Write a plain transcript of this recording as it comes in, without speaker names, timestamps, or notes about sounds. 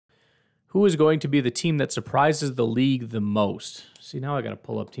Who is going to be the team that surprises the league the most? See, now I got to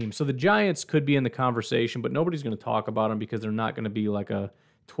pull up teams. So the Giants could be in the conversation, but nobody's going to talk about them because they're not going to be like a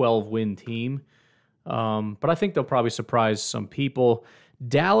 12-win team. But I think they'll probably surprise some people.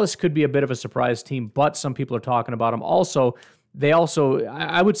 Dallas could be a bit of a surprise team, but some people are talking about them.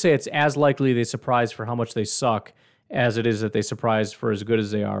 I would say it's as likely they surprise for how much they suck as it is that they surprise for as good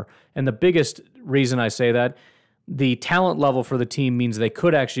as they are. And the biggest reason I say that, the talent level for the team means they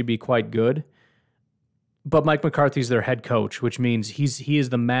could actually be quite good. But Mike McCarthy's their head coach, which means he is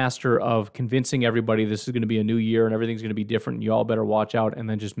the master of convincing everybody this is going to be a new year and everything's going to be different and you all better watch out, and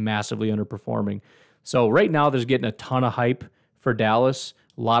then just massively underperforming. So right now there's getting a ton of hype for Dallas.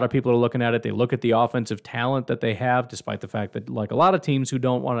 A lot of people are looking at it. They look at the offensive talent that they have, despite the fact that, like a lot of teams who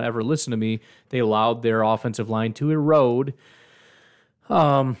don't want to ever listen to me, they allowed their offensive line to erode.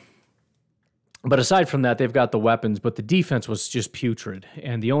 But aside from that, they've got the weapons, but the defense was just putrid.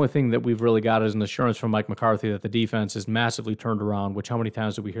 And the only thing that we've really got is an assurance from Mike McCarthy that the defense is massively turned around, which how many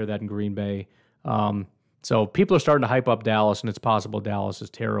times did we hear that in Green Bay? So people are starting to hype up Dallas, and it's possible Dallas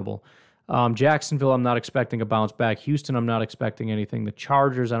is terrible. Jacksonville, I'm not expecting a bounce back. Houston, I'm not expecting anything. The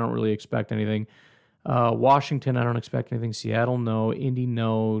Chargers, I don't really expect anything. Washington, I don't expect anything. Seattle, no. Indy,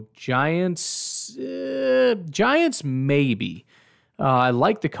 no. Giants, maybe. I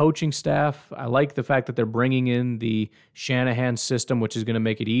like the coaching staff. I like the fact that they're bringing in the Shanahan system, which is going to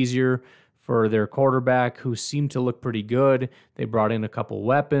make it easier for their quarterback, who seemed to look pretty good. They brought in a couple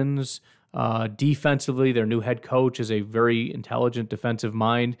weapons. Defensively, their new head coach is a very intelligent defensive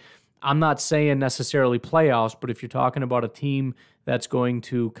mind. I'm not saying necessarily playoffs, but if you're talking about a team that's going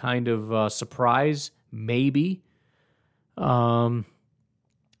to kind of surprise, maybe.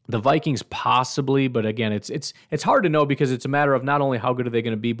 The Vikings possibly, but again, it's hard to know because it's a matter of not only how good are they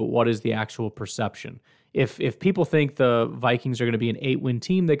going to be, but what is the actual perception. If people think the Vikings are going to be an 8-win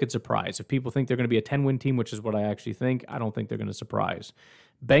team, they could surprise. If people think they're going to be a 10-win team, which is what I actually think, I don't think they're going to surprise.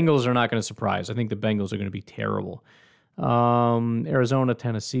 Bengals are not going to surprise. I think the Bengals are going to be terrible. Arizona,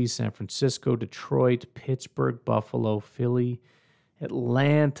 Tennessee, San Francisco, Detroit, Pittsburgh, Buffalo, Philly,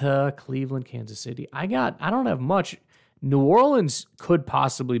 Atlanta, Cleveland, Kansas City. I don't have much. New Orleans could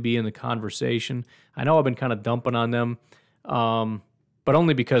possibly be in the conversation. I know I've been kind of dumping on them, but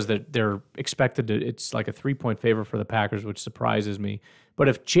only because they're expected to. It's like a 3-point favorite for the Packers, which surprises me. But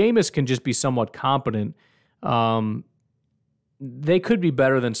if Jameis can just be somewhat competent, they could be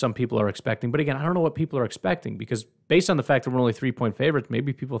better than some people are expecting. But again, I don't know what people are expecting because based on the fact that we're only 3-point favorites,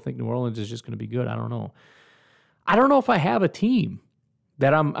 maybe people think New Orleans is just going to be good. I don't know. I don't know if I have a team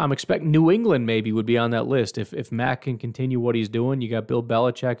that I'm expecting. New England maybe would be on that list. If Mac can continue what he's doing, you got Bill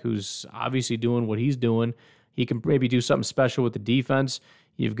Belichick, who's obviously doing what he's doing. He can maybe do something special with the defense.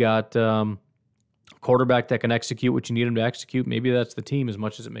 You've got a quarterback that can execute what you need him to execute. Maybe that's the team, as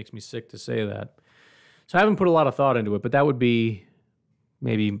much as it makes me sick to say that. So I haven't put a lot of thought into it, but that would be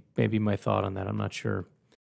maybe my thought on that. I'm not sure.